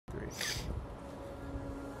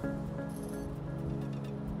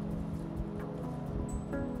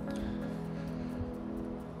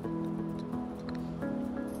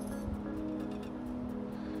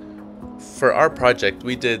For our project,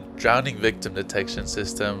 we did drowning victim detection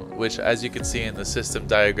system, which, as you can see in the system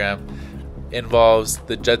diagram, involves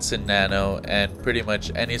the Jetson Nano and pretty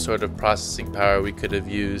much any sort of processing power we could have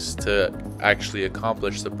used to actually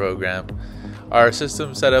accomplish the program. Our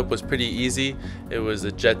system setup was pretty easy. It was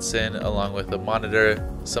a Jetson along with a monitor,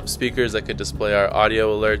 some speakers that could display our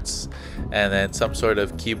audio alerts, and then some sort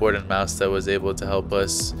of keyboard and mouse that was able to help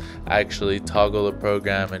us actually toggle the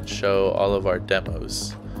program and show all of our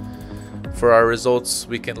demos. For our results,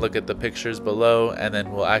 we can look at the pictures below, and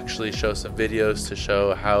then we'll actually show some videos to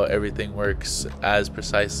show how everything works as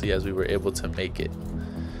precisely as we were able to make it.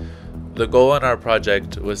 The goal in our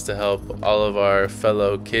project was to help all of our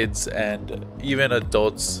fellow kids and even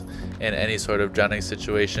adults in any sort of drowning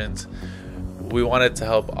situations. We wanted to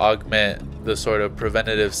help augment the sort of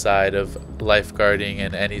preventative side of lifeguarding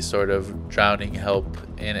and any sort of drowning help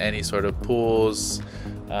in any sort of pools,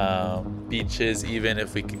 beaches, even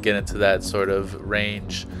if we could get into that sort of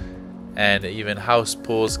range, and even house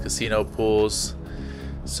pools, casino pools.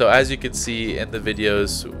 So as you can see in the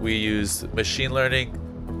videos, we used machine learning,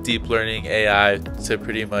 deep learning AI to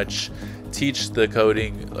pretty much teach the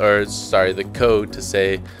the code to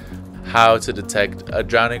say how to detect a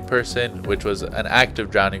drowning person, which was an active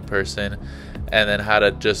drowning person, and then how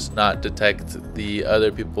to just not detect the other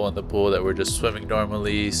people in the pool that were just swimming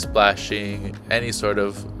normally, splashing, any sort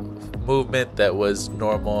of movement that was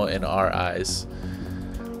normal in our eyes.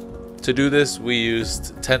 To do this, we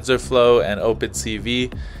used TensorFlow and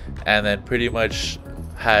OpenCV, and then pretty much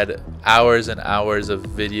had hours and hours of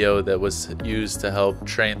video that was used to help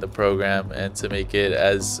train the program and to make it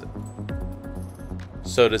as,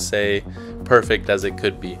 so to say, perfect as it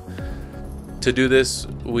could be. To do this,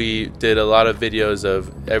 we did a lot of videos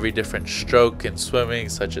of every different stroke in swimming,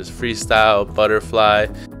 such as freestyle, butterfly,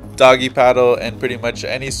 doggy paddle, and pretty much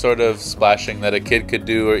any sort of splashing that a kid could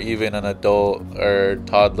do, or even an adult or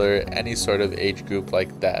toddler, any sort of age group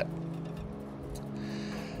like that.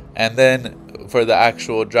 And then for the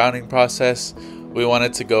actual drowning process, we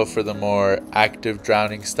wanted to go for the more active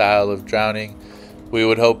drowning style of drowning. We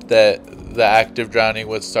would hope that the active drowning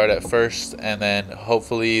would start at first, and then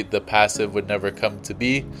hopefully the passive would never come to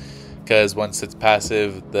be, because once it's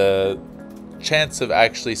passive, the chance of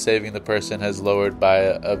actually saving the person has lowered by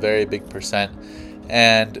a very big percent.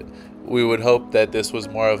 And we would hope that this was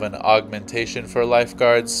more of an augmentation for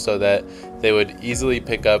lifeguards, so that they would easily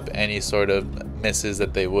pick up any sort of misses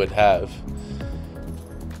that they would have.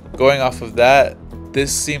 Going off of that,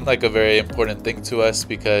 this seemed like a very important thing to us,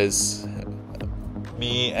 because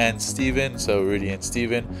me and Steven, so Rudy and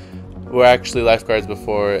Steven, were actually lifeguards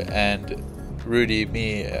before, and Rudy,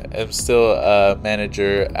 me, am still a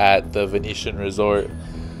manager at the Venetian Resort.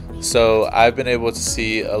 So I've been able to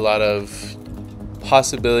see a lot of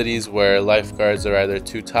possibilities where lifeguards are either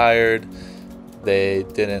too tired, they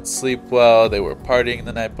didn't sleep well, they were partying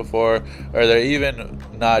the night before, or they're even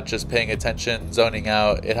not just paying attention, zoning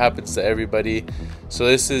out. It happens to everybody. So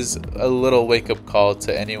this is a little wake-up call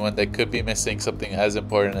to anyone that could be missing something as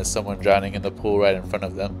important as someone drowning in the pool right in front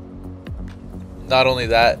of them. Not only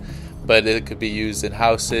that, but it could be used in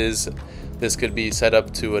houses. This could be set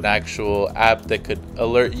up to an actual app that could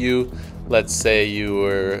alert you. Let's say you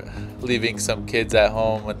were leaving some kids at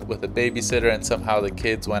home with a babysitter, and somehow the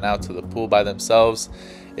kids went out to the pool by themselves.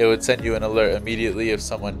 It would send you an alert immediately if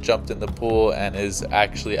someone jumped in the pool and is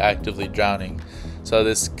actually actively drowning. So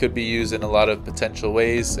this could be used in a lot of potential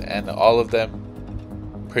ways, and all of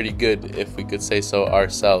them pretty good, if we could say so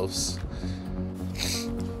ourselves.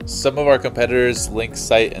 Some of our competitors,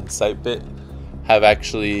 LinkSite and SiteBit, have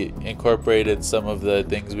actually incorporated some of the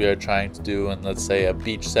things we are trying to do in, let's say, a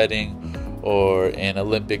beach setting or in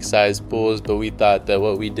Olympic-sized pools, but we thought that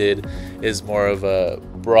what we did is more of a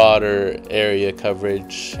broader area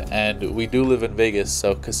coverage. And we do live in Vegas,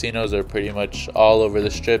 so casinos are pretty much all over the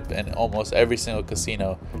strip, and almost every single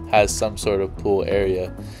casino has some sort of pool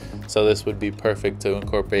area. So this would be perfect to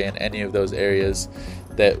incorporate in any of those areas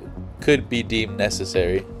that could be deemed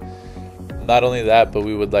necessary. Not only that, but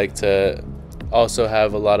we would like to also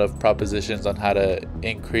have a lot of propositions on how to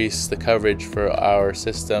increase the coverage for our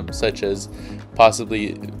system, such as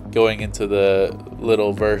possibly going into the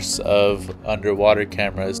little verse of underwater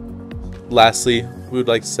cameras. Lastly, we would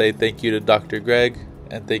like to say thank you to Dr. Greg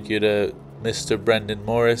and thank you to Mr. Brendan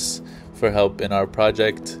Morris for help in our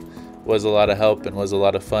project. It was a lot of help and was a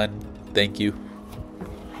lot of fun. Thank you.